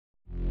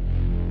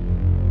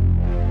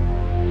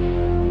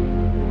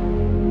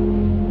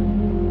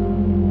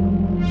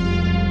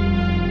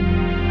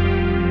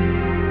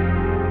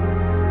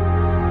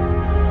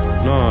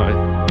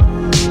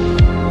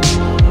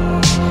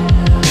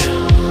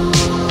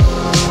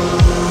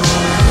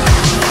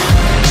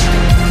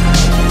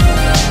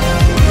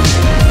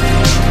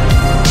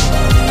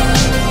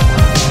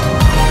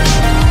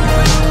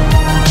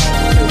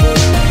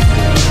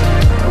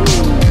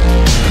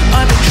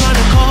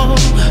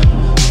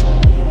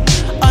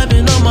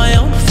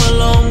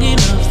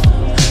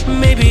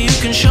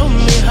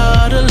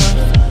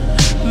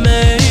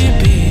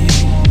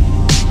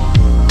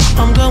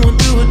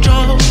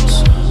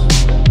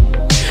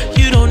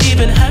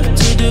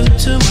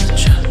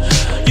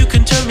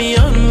me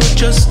on with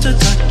just a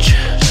touch,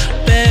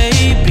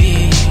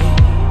 baby.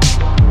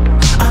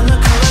 I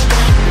look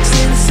around,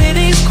 since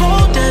city's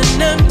cold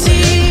and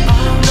empty,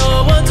 no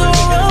one's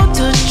around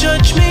to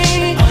judge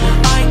me.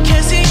 I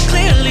can see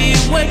clearly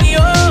when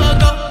you're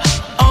gone.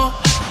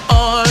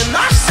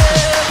 I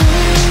said,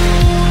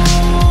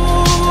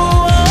 ooh,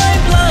 I'm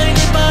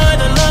blinded by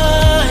the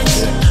lights.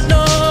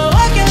 No,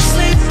 I can't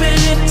sleep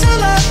until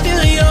I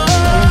feel your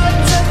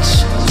touch.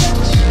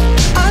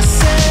 I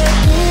said,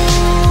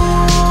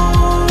 ooh,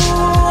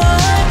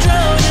 I'm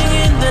drowning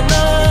in the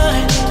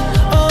night.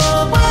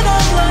 Oh, when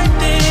I'm like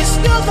this,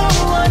 you're the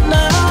one I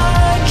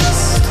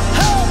trust.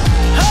 Hey,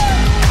 hey,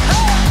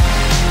 hey.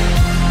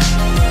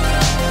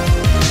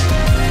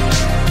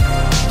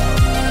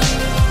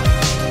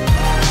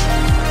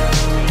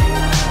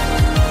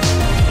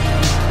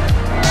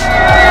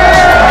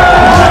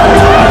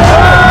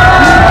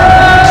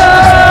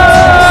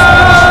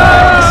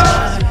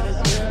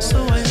 So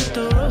I hit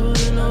the road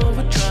in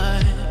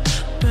overdrive,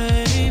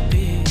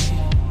 baby.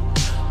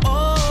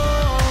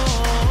 Oh,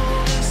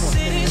 the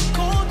city's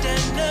cold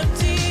and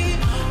empty.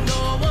 No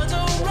one's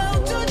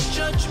around to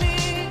judge me.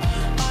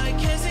 I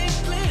can see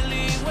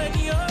clearly when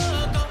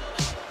you're gone.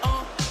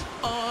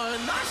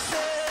 And I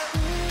said,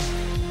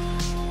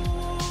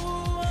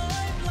 ooh,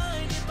 I'm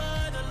blinded by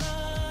the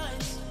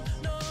lights.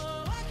 No,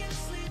 I can't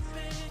sleep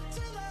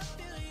until I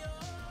feel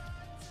your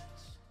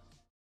touch.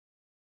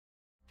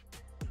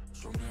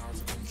 Show me how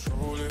to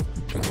control it.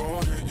 And go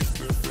ahead, you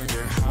slip and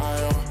get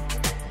higher.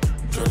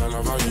 Girl, I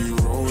love how you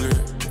roll it.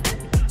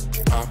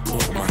 I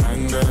put my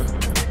hand there.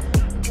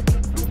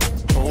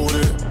 Hold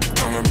it.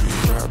 I'ma be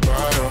right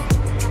by you.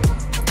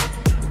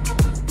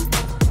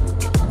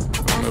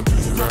 I'ma be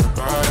right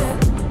by you.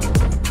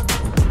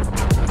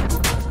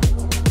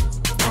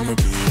 I'ma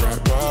be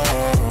right by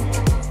you.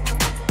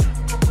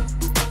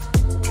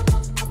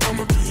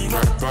 I'ma be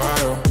right by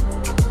you.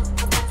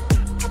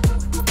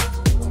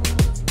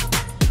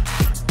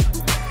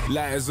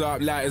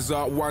 Lighters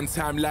up, one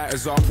time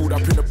lighters up. Pulled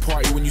up in the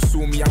party when you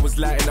saw me, I was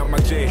lighting up my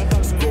J.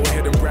 So go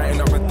ahead and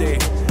brighten up my day.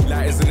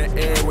 Lighters in the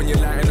air when you're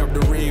lighting up the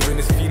rave, and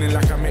it's feeling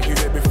like I met you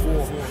there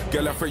before.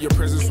 Girl, I felt your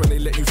presence when they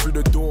let you through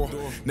the door.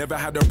 Never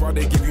had a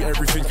brother give you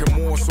everything and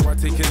more, so I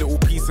take a little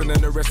piece and then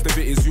the rest of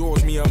it is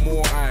yours, me and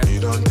more. You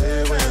don't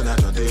dare when I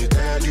don't dare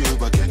tell you,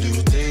 but can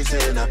you taste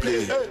and I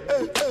play?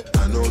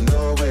 I don't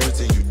know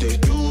everything you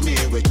did do me,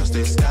 we just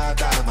stay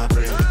scatter my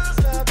brain.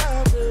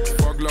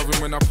 Fuck loving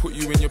when I put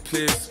you in your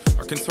place.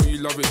 I can tell you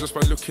love it just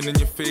by looking in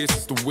your face.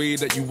 It's the way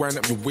that you wind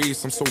up your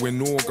waist. I'm so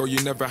in awe, girl, you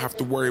never have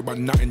to worry about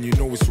nothing. You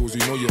know it's yours,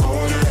 you know you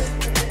own it.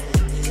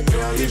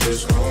 Yeah, you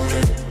just own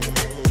it.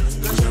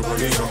 Cause your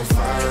body's on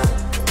fire.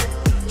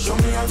 Show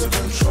me how to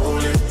control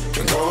it.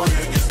 And go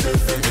ahead, you slip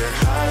and get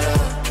higher.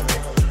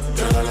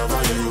 Girl, I love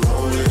how you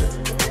hold it.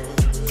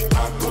 I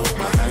put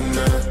my hand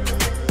there.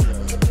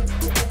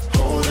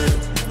 Hold it.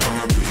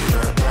 I'ma be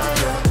right by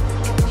you.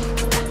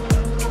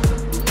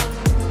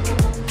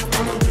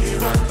 I'ma be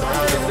right by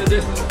you. The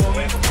distance for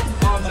me.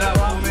 Arms out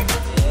for me.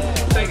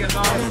 Take it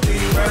nice,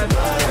 deep breath.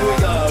 Here we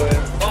go.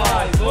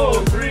 5,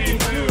 4, 3,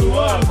 2,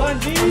 1.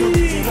 Bungee!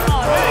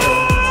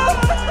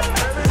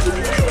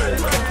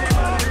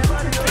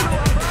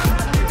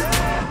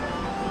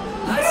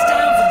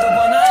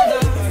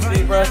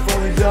 Deep breath for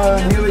me, John.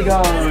 Here we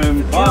go.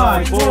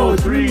 5, 4,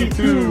 3,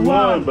 2,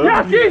 1.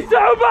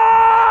 Yakisoba!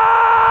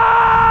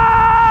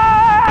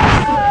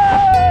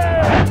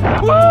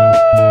 Woo!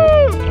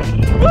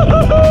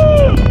 Woo-hoo-hoo!